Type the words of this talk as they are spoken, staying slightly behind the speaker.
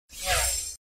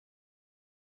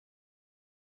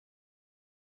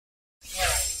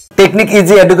Technique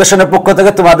easy এডুকেশনের পক্ষ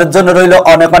থেকে তোমাদের জন্য রইল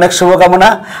অনেক অনেক শুভকামনা।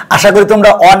 আশা করি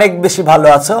তোমরা অনেক বেশি ভালো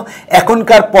আছো।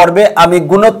 এখনকার পর্বে আমি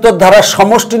গুণোত্তর ধারার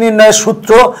সমষ্টি নির্ণয়ের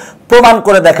সূত্র প্রমাণ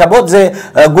করে দেখাবো যে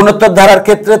গুণোত্তর ধারার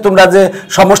ক্ষেত্রে তোমরা যে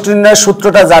সমষ্টি নির্ণয়ের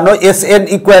সূত্রটা জানো, Sn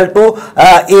equal to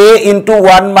a into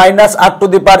 1 minus r to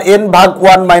the power n ভাগ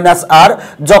 1 মাইনাস r,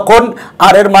 যখন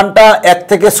r এর মানটা 1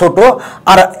 থেকে ছোট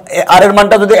আর r এর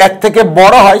মানটা যদি 1 থেকে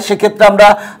বড় হয় সেক্ষেত্রে আমরা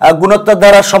গুণোত্তর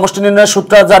ধারার সমষ্টি নির্ণয়ের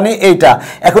সূত্রটা জানি এইটা।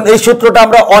 এখন এই সূত্রটা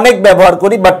আমরা অনেক ব্যবহার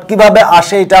করি, বাট কিভাবে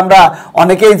আসে এটা আমরা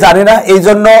অনেকেই জানি না। এই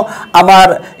জন্য আমার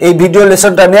এই ভিডিও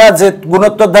লেসনটা নেওয়া যে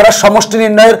গুণোত্তর ধারার সমষ্টি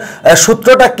নির্ণয়ের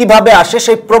সূত্রটা কিভাবে আসে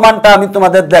সেই প্রমাণটা আমি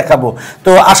তোমাদের দেখাবো।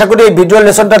 তো আশা করি এই ভিডিও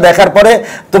লেসনটা দেখার পরে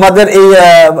তোমাদের এই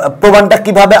প্রমাণটা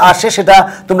কিভাবে আসে সেটা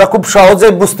তোমরা খুব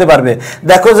সহজেই বুঝতে পারবে।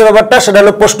 দেখো যে ব্যাপারটা সেটা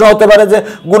হলো, প্রশ্ন হতে পারে যে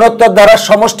গুণোত্তর ধারার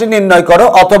সমষ্টি নির্ণয় করো,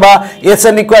 অথবা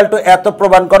Sn ইকুয়াল টু এত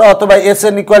প্রমাণ করো, অথবা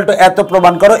Sn ইকুয়াল টু এত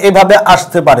প্রমাণ করো, এভাবে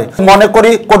আসতে পারে। মনে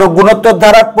করি কোন গুণোত্তর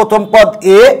ধারার প্রথম পদ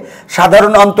a,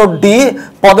 সাধারণ অন্তর d,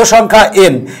 পদ সংখ্যা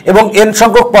n এবং n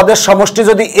সংখ্যক পদের সমষ্টি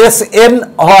যদি Sn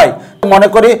হয়। মনে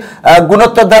করি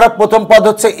গুণোত্তর ধারার প্রথম পদ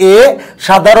হচ্ছে a,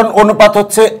 সাধারণ অনুপাত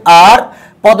হচ্ছে r,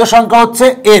 পদ সংখ্যা হচ্ছে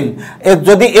n।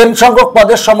 যদি n সংখ্যক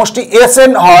পদের সমষ্টি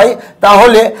Sn হয়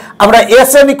তাহলে আমরা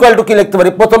Sn ইকুয়াল টু কি লিখতে পারি?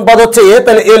 প্রথম পদ হচ্ছে a,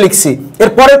 তাহলে a লিখছি। এর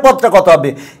পরের পদটা কত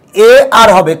হবে? এ আর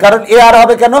হবে। কারণ এ আর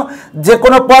হবে কেন? যে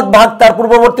কোনো পদ ভাগ তার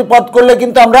পূর্ববর্তী পদ করলে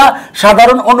কিন্তু আমরা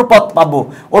সাধারণ অনুপাত পাবো,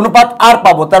 অনুপাত আর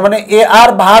পাবো। তার মানে এ আর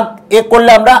ভাগ এ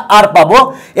করলে আমরা আর পাবো।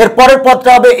 এর পরের পদটা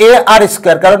হবে এ আর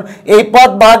স্কয়ার, কারণ এই পদ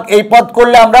ভাগ এই পদ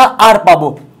করলে আমরা আর পাবো।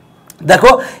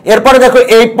 দেখো এরপরে দেখো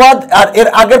এই পদ আর এর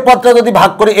আগের পদটা যদি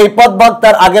ভাগ করি, এই পদ ভাগ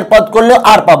তার আগের পদ করলেও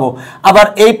আর পাবো। আবার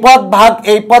এই পদ ভাগ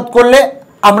এই পদ করলে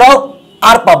আমরাও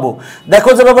আর পাবো। দেখো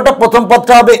যে ব্যাপারটা, প্রথম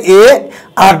পদটা হবে এ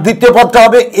আর দ্বিতীয় পদটা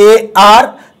হবে এ আর,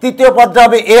 তৃতীয় পদটা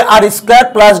হবে এ আর square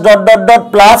plus dot dot dot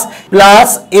plus plus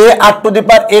A R to the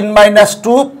power n minus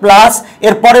 2 plus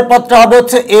এর পরের পদটা হবে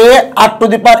হচ্ছে এ আর to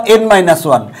the power n minus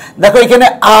 1। দেখো এখানে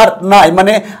আর নাই,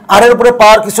 মানে আর এর উপরে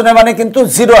পাওয়ার কিছু নেই, মানে কিন্তু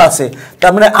 0 আছে।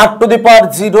 তার মানে আর টু দি পাওয়ার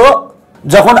 0,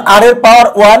 যখন আর এর পাওয়ার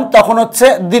 1 তখন হচ্ছে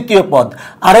দ্বিতীয় পদ,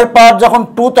 আর এর পাওয়ার যখন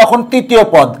 2 তখন তৃতীয়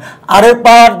পদ, আর এর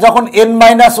পাওয়ার যখন n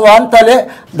মাইনাস 1, তাহলে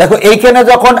দেখো এইখানে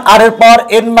যখন আর এর পাওয়ার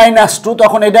n মাইনাস 2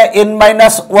 তখন এটা n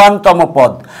মাইনাস 1 তম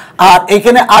পদ, আর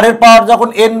এইখানে আর এর পাওয়ার যখন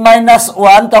n মাইনাস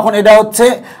 1 তখন এটা হচ্ছে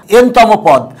n তম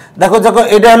পদ। দেখো দেখো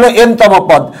এটা হলো n তম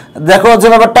পদ। দেখো যে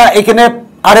ব্যাপারটা, এখানে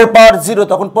আর এর পাওয়ার 0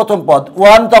 তখন প্রথম পদ,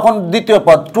 1 তখন দ্বিতীয়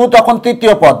পদ, 2 তখন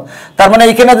তৃতীয় পদ। তার মানে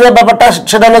এখানে যে ব্যাপারটা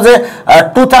সেটা হলো যে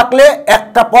 2 থাকলে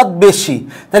একটা পদ বেশি,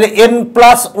 তাহলে n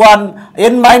প্লাস 1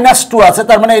 n মাইনাস 2 আছে,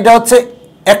 তার মানে এটা হচ্ছে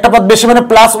একটা পদ বেশি, মানে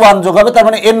প্লাস 1 যোগ হবে, তার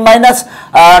মানে n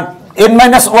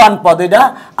মাইনাস 1 পদ এটা,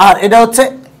 আর এটা হচ্ছে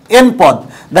n পদ।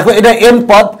 দেখো এটা n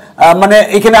পদ, মানে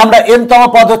এখানে আমরা n তম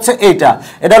পদ হচ্ছে এইটা,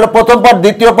 এটা হলো প্রথম পদ,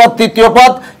 দ্বিতীয় পদ, তৃতীয়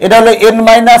পদ, এটা হলো n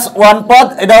মাইনাস 1 পদ,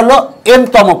 এটা হলো n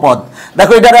তম পদ।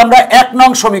 দেখো এটারে আমরা 1 নং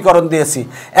সমীকরণ দিয়েছি।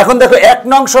 এখন দেখো 1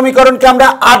 নং সমীকরণকে আমরা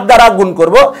 8 দ্বারা গুণ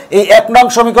করব। এই 1 নং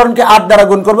সমীকরণকে 8 দ্বারা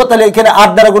গুণ করব, তাহলে এখানে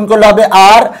 8 দ্বারা গুণ করলে হবে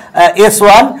আর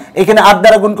s1, এখানে 8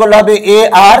 দ্বারা গুণ করলে হবে এ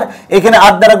আর, এখানে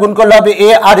 8 দ্বারা গুণ করলে হবে এ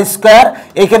আর স্কয়ার,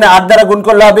 এখানে 8 দ্বারা গুণ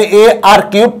করলে হবে এ আর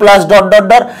cube plus dot dot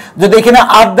dot. যদি এখানে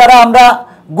 8 দ্বারা আমরা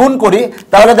গুণ করি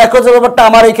তাহলে দেখো যে ব্যাপারটা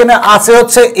আমার এখানে আছে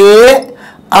হচ্ছে এ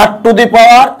আর to the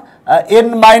power n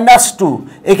minus 2।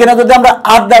 এখানে যদি আমরা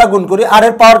 8 দ্বারা গুণ করি, আর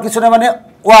এর পাওয়ার কিছু না, মানে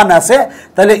 1 আছে,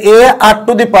 তাহলে এ আর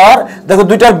টু দি পাওয়ার, দেখো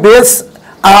দুইটার বেস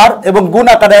আর এবং গুণ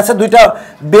আকারে আছে, দুইটা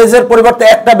বেজের পরিবর্তে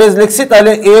একটা বেজ লিখছি,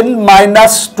 তাহলে n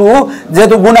মাইনাস 2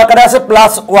 যেহেতু গুণ আকারে আছে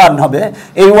প্লাস 1 হবে,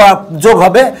 এই যোগ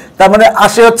হবে, তার মানে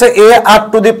আসে হচ্ছে এ আর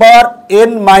to the power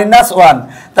n minus 1,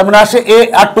 তার মানে আসে এ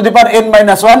আর to the power n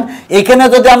minus 1। এখানে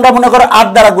যদি আমরা মনে করো 8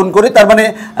 দ্বারা গুণ করি, তার মানে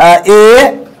এ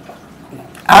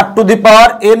আর to the power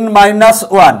n minus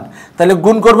 1, তাহলে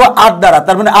গুণ করব 8 দ্বারা,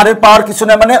 তার মানে আর এর পাওয়ার কিছু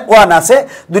না, মানে 1 আছে,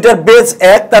 দুইটার বেজ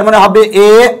 1, তার মানে হবে এ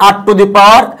আর to the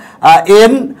power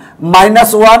n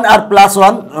minus 1 R plus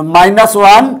 1 minus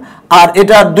 1, আর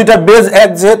এটা দুইটার বেজ 1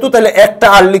 যেহেতু, তাহলে একটা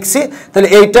আর লিখছি, তাহলে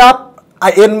এইটা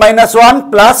n মাইনাস 1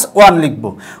 প্লাস 1 লিখবো।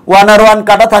 1 আর 1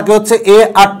 কাটা থাকে হচ্ছে এ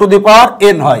আর টু দি পাওয়ার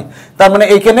n হয়, তার মানে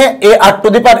এইখানে এ আর টু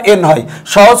দি পাওয়ার n হয়।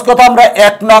 সহজ কথা, আমরা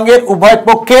 1 নং এর উভয়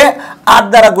পক্ষে 8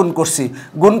 দ্বারা গুণ করছি,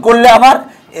 গুণ করলে আমার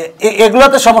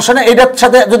এগুলোতে সমস্যা নেই। এটার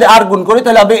সাথে যদি আর গুণ করি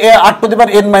তাহলে হবে এ আর to the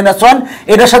power n minus 1,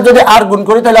 এটার সাথে যদি আর গুণ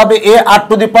করি তাহলে হবে এ আর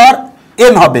টু দি পাওয়ার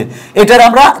n হবে। এটার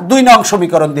আমরা 2 নং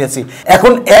সমীকরণ দিয়েছি।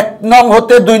 এখন 1 নং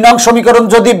হতে 2 নং সমীকরণ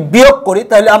যদি বিয়োগ করি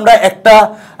তাহলে আমরা একটা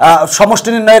সমষ্টি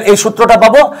নির্ণয়ের এই সূত্রটা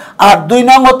পাবো, আর 2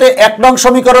 নং হতে 1 নং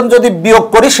সমীকরণ যদি বিয়োগ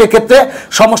করি সেক্ষেত্রে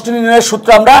সমষ্টি নির্ণয়ের সূত্র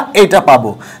আমরা এইটা পাবো।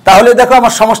 তাহলে দেখো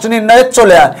আমার সমষ্টি নির্ণয়ে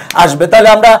চলে আসবে। তাহলে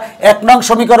আমরা 1 নং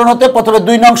সমীকরণ হতে প্রথমে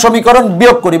 2 নং সমীকরণ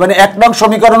বিয়োগ করি, মানে 1 নং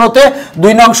সমীকরণ হতে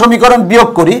 2 নং সমীকরণ বিয়োগ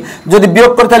করি। যদি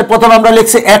বিয়োগ করি তাহলে প্রথমে আমরা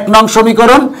লিখছি 1 নং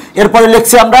সমীকরণ, এরপরে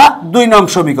লিখছি আমরা 2 নং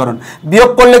সমীকরণ।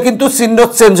 বিয়োগ করলে কিন্তু চিহ্ন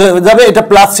চেঞ্জ হয়ে যাবে, এটা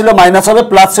প্লাস ছিল মাইনাস হবে,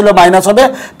 প্লাস ছিল মাইনাস হবে,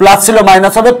 প্লাস ছিল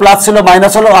মাইনাস হবে, প্লাস ছিল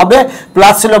মাইনাস হবে,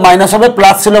 প্লাস ছিল মাইনাস হবে,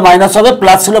 প্লাস ছিল মাইনাস হবে,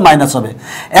 প্লাস ছিল মাইনাস হবে।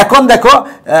 এখন দেখো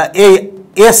এই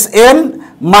এসএন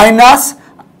মাইনাস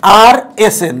আর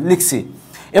এসএন লিখছি।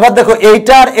 এবার দেখো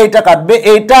এইটার এইটা কাটবে,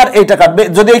 এইটার এইটা কাটবে,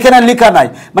 যদি এখানে লেখা নাই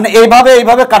মানে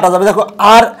এইভাবে কাটা যাবে। দেখো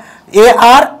আর এ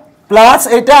আর প্লাস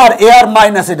এটা আর এ আর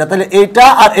মাইনাস এটা, তাহলে এইটা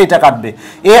আর এইটা কাটবে।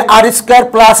 এ আর স্কয়ার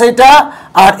প্লাস এটা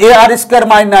আর এ আর স্কয়ার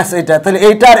মাইনাস এটা, তাহলে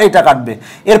এইটা আর এইটা কাটবে।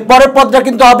 এর পরের পদটা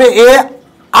কিন্তু হবে এ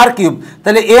আর কিউব,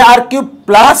 তাহলে এ আর কিউব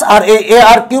প্লাস আর এ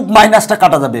আর কিউব মাইনাসটা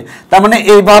কাটা যাবে। তার মানে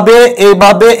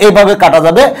এইভাবে কাটা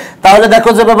যাবে। তাহলে দেখো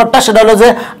যে ব্যাপারটা সেটা হলো যে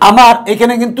আমার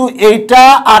এখানে কিন্তু এইটা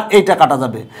আর এইটা কাটা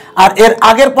যাবে, আর এর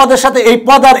আগের পদের সাথে এই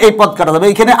পদ আর এই পদ কাটা যাবে।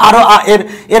 এখানে আরো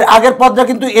এর আগের পদটা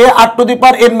কিন্তু এ আর টু দি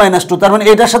পাওয়ার n-2, তার মানে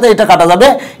এটার সাথে এটা কাটা যাবে,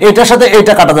 এটার সাথে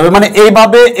এইটা কাটা যাবে, মানে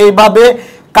এইভাবে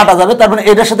কাটা যাবে। তার মানে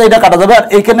এটার সাথে এটা কাটা যাবে, আর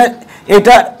এইখানে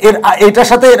এইটার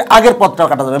সাথে এর আগের পদটা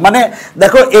কাটা যাবে। মানে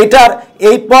দেখো এইটার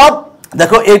এই পদ,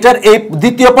 দেখো এইটার এই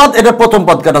দ্বিতীয় পদ, এটা প্রথম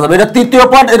পদ কাটা যাবে, এটা তৃতীয়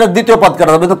পদ, এটা দ্বিতীয় পদ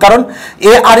কাটা যাবে, কারণ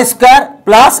এ আর স্কয়ার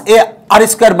প্লাস এ আর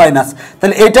স্কয়ার মাইনাস,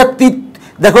 তাহলে এটা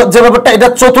দেখো যে ব্যাপারটা এটা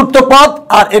চতুর্থ পদ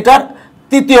আর এটার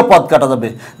তৃতীয় পদ কাটা যাবে।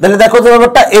 তাহলে দেখো যে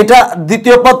ব্যাপারটা এটা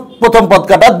দ্বিতীয় পদ প্রথম পদ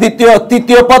কাটা,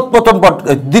 তৃতীয় পদ প্রথম পদ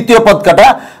দ্বিতীয় পদ কাটা,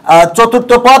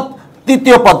 চতুর্থ পদ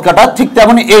তৃতীয় পদ কাটা। ঠিক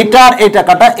তেমনি এইটা আর এইটা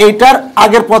কাটা, এইটার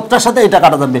আগের পদটার সাথে এটা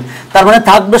কাটা যাবে। তার মানে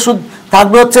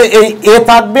থাকবে হচ্ছে এই এ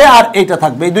থাকবে আর এইটা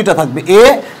থাকবে, এই দুইটা থাকবে, এ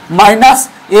minus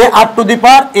A R to the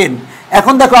power n।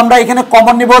 এখন দেখো আমরা এখানে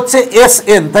কমন নিব হচ্ছে এস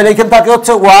এন, তাহলে এখানে থাকে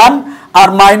হচ্ছে 1 আর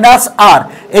মাইনাস আর,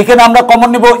 এখানে আমরা কমন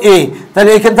নিব এ,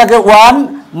 তাহলে এখানে থাকে 1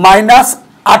 minus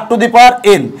R to the power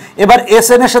n। এবার এস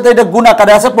এন এর সাথে এটা গুণ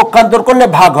আকারে আছে, পক্ষান্তর করলে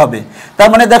ভাগ হবে। তার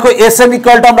মানে দেখো এস এন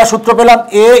ইকুয়ালটা আমরা সূত্র পেলাম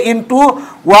a into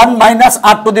 1 minus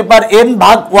R to the power n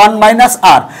ভাগ 1 মাইনাস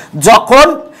আর। যখন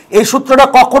এই সূত্রটা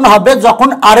কখন হবে, যখন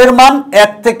আর এর মান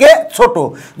 1 থেকে ছোট।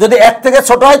 যদি 1 থেকে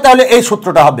ছোট হয় তাহলে এই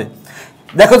সূত্রটা হবে।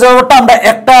 দেখো যে ব্যাপারটা আমরা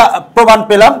একটা প্রমাণ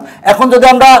পেলাম। এখন যদি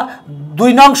আমরা 2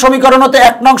 নং সমীকরণ হতে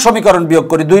 1 নং সমীকরণ বিয়োগ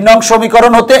করি, 2 নং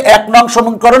সমীকরণ হতে 1 নং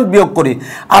সমীকরণ বিয়োগ করি,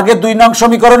 আগে 2 নং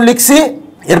সমীকরণ লিখছি,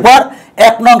 এরপর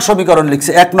 1 নং সমীকরণ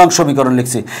লিখছি, 1 নং সমীকরণ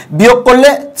লিখছি। বিয়োগ করলে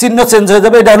চিহ্ন চেঞ্জ হয়ে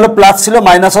যাবে, এটা হলো প্লাস ছিল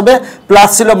মাইনাস হবে, প্লাস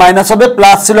ছিল মাইনাস হবে,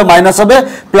 প্লাস ছিল মাইনাস হবে,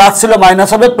 প্লাস ছিল মাইনাস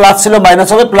হবে, প্লাস ছিল মাইনাস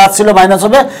হবে, প্লাস ছিল মাইনাস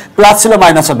হবে, প্লাস ছিল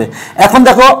মাইনাস হবে। এখন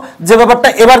দেখো যে ব্যাপারটা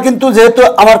এবার কিন্তু যেহেতু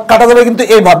আমার কাটা যাবে কিন্তু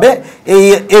এইভাবে,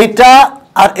 এইটা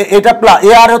আর এটা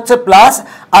এ আর হচ্ছে প্লাস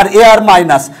আর এ আর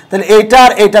মাইনাস, তাহলে এইটা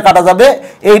আর এইটা কাটা যাবে,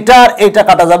 এইটা আর এইটা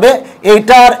কাটা যাবে,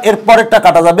 এইটা আর এর পরেরটা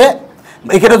কাটা যাবে,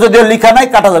 এখানে যদিও লেখা নাই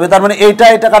কাটা যাবে। তার মানে এইটা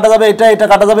এটা কাটা যাবে, এটা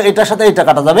কাটা যাবে, এটার সাথে এইটা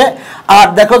কাটা যাবে। আর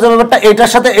দেখো যে ব্যাপারটা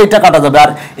এইটার সাথে এইটা কাটা যাবে, আর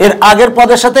এর আগের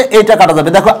পদের সাথে এইটা কাটা যাবে।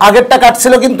 দেখো আগেরটা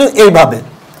কাটছিল কিন্তু এইভাবে,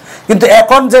 কিন্তু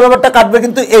এখন যে ব্যাপারটা কাটবে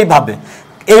কিন্তু এইভাবে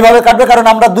কাটবে, কারণ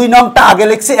আমরা 2 নংটা আগে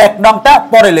লিখছি, 1 নংটা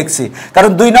পরে লিখছি,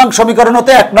 কারণ 2 নং সমীকরণ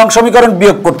হতে 1 নং সমীকরণ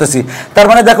বিয়োগ করতেছি। তার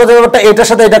মানে দেখো যে ব্যাপারটা এটার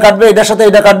সাথে এটা কাটবে, এটার সাথে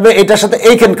এটা কাটবে, এটার সাথে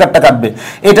এইখানকারটা কাটবে,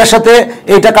 এটার সাথে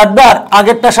এইটা কাটবে, আর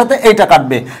আগেরটার সাথে এইটা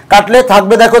কাটবে। কাটলে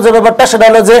থাকবে দেখো যে ব্যাপারটা সেটা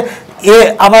হলো যে এ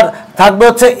আমার থাকবে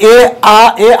হচ্ছে এ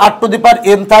আর টু দি পাওয়ার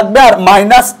n থাকবে আর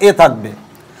মাইনাস এ থাকবে।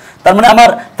 তার মানে আমার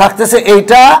থাকতেছে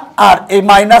এইটা আর এই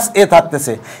মাইনাস এ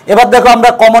থাকতেছে। এবার দেখো আমরা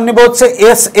কমন নিব হচ্ছে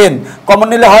এস এন, কমন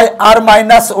নিলে হয় আর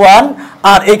মাইনাস 1,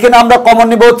 আর এখানে আমরা কমন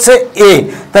নিব হচ্ছে এ,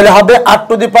 তাহলে হবে আর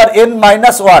to the power n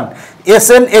minus 1। S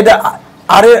N এটা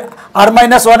আর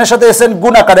মাইনাস 1 এর সাথে এস এন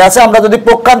গুণ আকারে আছে, আমরা যদি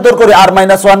পক্ষান্তর করি আর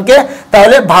মাইনাস 1 কে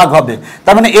তাহলে ভাগ হবে।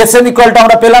 তার মানে এস এন ইকুয়ালটা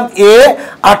আমরা পেলাম এ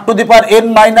আর to the power n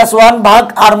minus 1 ভাগ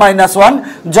আর মাইনাস 1,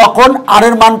 যখন আর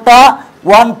এর মানটা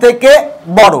 1 থেকে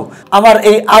বড়। আমার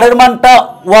এই আর এর মানটা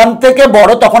 1 থেকে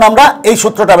বড়, তখন আমরা এই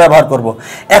সূত্রটা ব্যবহার করব।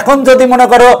 এখন যদি মনে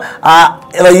করো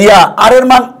আর এর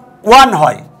মান 1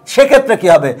 হয়, সেক্ষেত্রে কি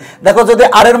হবে দেখো, যদি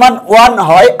আর এর মান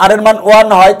 1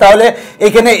 হয়, তাহলে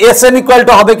এখানে এস এন ইকুয়াল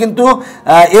টু হবে কিন্তু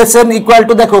এস এন ইকুয়াল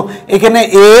টু দেখো এখানে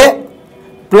এ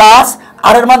প্লাস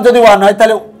আর এর মান যদি 1 হয়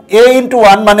তাহলে এ ইন্টু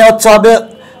 1 মানে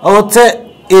হচ্ছে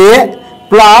এ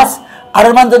প্লাস আর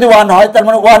এর মান যদি 1 হয় তার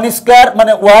মানে 1 স্কয়ার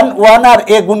মানে 1 আর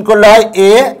এ গুণ করলে হয়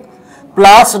এ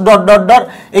প্লাস ডট ডট ডট,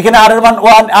 এখানে আর এর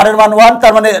মান 1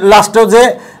 তার মানে লাস্টেও যে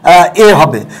এ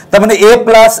হবে, তার মানে এ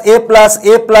প্লাস এ প্লাস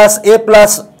এ প্লাস এ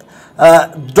plus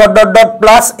dot dot dot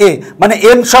plus এ, মানে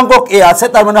এন সংখ্যক এ আছে,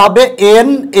 তার মানে হবে এন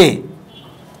এ।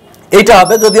 এইটা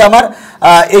হবে যদি আমার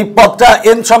এই পদটা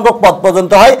এন সংখ্যক পদ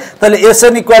পর্যন্ত হয়, তাহলে এস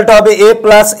এন ইকুয়ালটা হবে এ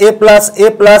প্লাস এ প্লাস এ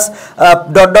plus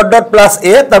dot dot dot plus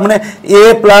এ, তার মানে এ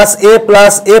plus A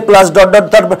plus A plus dot dot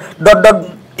dot dot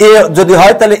A যদি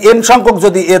হয়, তাহলে এন সংখ্যক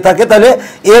যদি এ থাকে তাহলে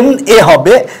এন এ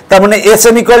হবে। তার মানে S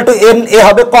N equal to N A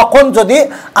হবে কখন, যদি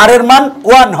আর এর মান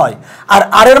 1 হয়। আর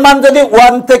আর এর মান যদি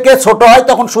 1 থেকে ছোট হয়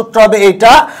তখন সূত্র হবে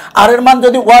এইটা, আর এর মান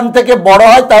যদি 1 থেকে বড়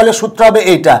হয় তাহলে সূত্র হবে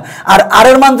এইটা। আর আর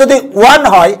এর মান যদি 1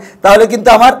 হয় তাহলে কিন্তু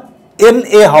আমার এন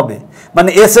এ হবে, মানে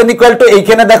এস এন ইকুয়াল টু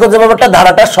এইখানে দেখো যে ব্যাপারটা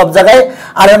ধারাটা সব জায়গায়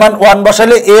আর এর মান 1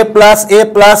 বসালে এ plus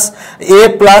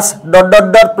dot dot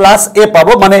dot plus এ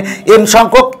পাবো, মানে এন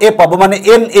সংখ্যক এ পাবো, মানে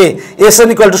N A. S N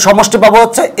equal to সমষ্টি পাবো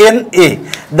হচ্ছে এন এ।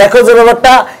 দেখো যে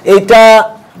ব্যাপারটা এইটা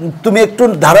তুমি একটু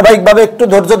ধারাবাহিকভাবে একটু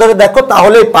ধৈর্য ধরে দেখো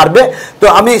তাহলেই পারবে। তো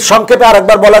আমি সংক্ষেপে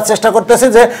আরেকবার বলার চেষ্টা করতেছি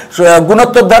যে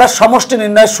গুণোত্তর দ্বারা সমষ্টি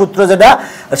নির্ণয়ের সূত্র যেটা,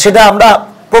 সেটা আমরা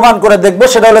প্রমাণ করে দেখব।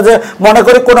 সেটা হলো যে মনে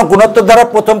করি কোনো গুণোত্তর দ্বারা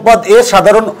প্রথম পদ এ,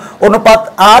 সাধারণ অনুপাত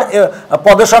আর,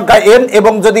 পদের সংখ্যা এন,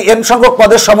 এবং যদি এন সংখ্যক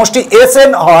পদের সমষ্টি এস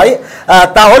এন হয়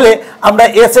তাহলে আমরা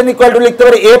এস এন ইকুয়াল টু লিখতে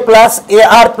পারি এ plus A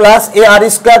R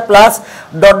square plus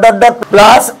dot dot dot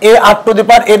plus A R to the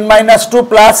power N minus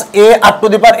 2 plus A R to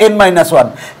the power N minus 1।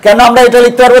 কেন আমরা এটা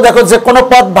লিখতে পারবো, দেখো যে কোনো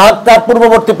পদ ভাগ তার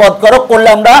পূর্ববর্তী পদ করলে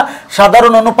আমরা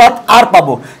সাধারণ অনুপাত আর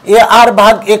পাবো, এ আর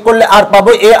ভাগ এ করলে আর পাবো,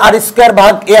 এ আর স্কোয়ার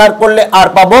ভাগ এ আর করলে আর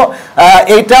পাবো,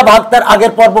 এইটা ভাগ তার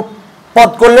আগের পদ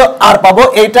করলে আর পাবো,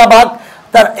 এইটা ভাগ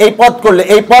তার এই পদ করলে,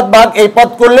 এই পদ ভাগ এই পদ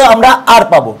করলে আমরা আর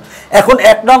পাবো। এখন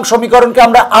 1 নং সমীকরণকে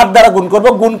আমরা 8 দ্বারা গুণ করব,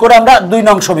 গুণ করে আমরা 2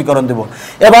 নং সমীকরণ দেব।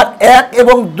 এবার 1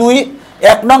 এবং 2,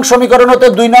 1 নং সমীকরণ হতে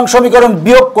 2 নং সমীকরণ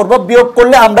বিয়োগ করব, বিয়োগ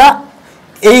করলে আমরা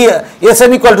এই এস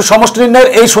এন ইকুয়াল টু সমষ্টি নির্ণয়ের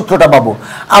এই সূত্রটা পাবো।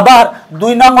 আবার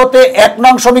 2 নং হতে 1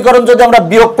 নং সমীকরণ যদি আমরা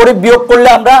বিয়োগ করি, বিয়োগ করলে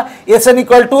আমরা এস এন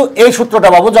ইকুয়াল টু এই সূত্রটা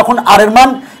পাবো যখন আর এর মান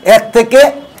 1 থেকে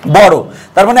বড়।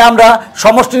 তার মানে আমরা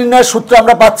সমষ্টি নির্ণয়ের সূত্র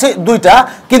আমরা পাচ্ছি 2টা,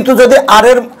 কিন্তু যদি আর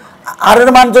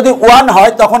এর মান যদি 1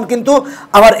 হয় তখন কিন্তু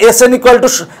আমার এস এন ইকুয়াল টু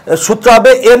সূত্র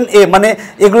হবে এন এ, মানে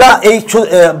এগুলা এই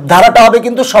ধারাটা হবে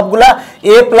কিন্তু সবগুলা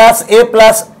এ plus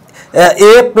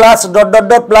dot dot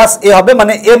dot plus এ হবে,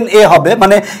 মানে এন এ হবে,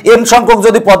 মানে এন সংখ্যক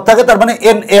যদি পদ থাকে তার মানে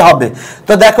এন এ হবে।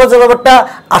 তো দেখো যে ব্যাপারটা,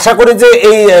 আশা করি যে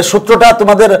এই সূত্রটা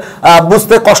তোমাদের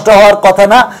বুঝতে কষ্ট হওয়ার কথা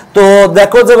না। তো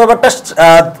দেখো যে ব্যাপারটা,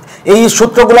 এই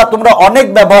সূত্রগুলা তোমরা অনেক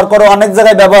ব্যবহার করো, অনেক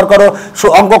জায়গায় ব্যবহার করো,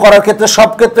 অঙ্ক করার ক্ষেত্রে সব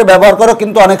ক্ষেত্রে ব্যবহার করো,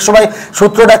 কিন্তু অনেক সময়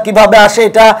সূত্রটা কিভাবে আসে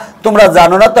এটা তোমরা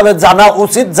জানো না, তবে জানা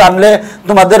উচিত, জানলে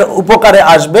তোমাদের উপকারে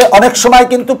আসবে। অনেক সময়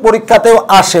কিন্তু পরীক্ষাতেও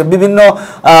আসে, বিভিন্ন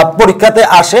পরীক্ষাতে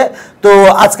আসে। তো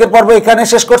আজকের পর্ব এখানে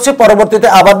শেষ করছি, পরবর্তীতে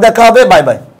আবার দেখা হবে, বাই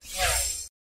বাই।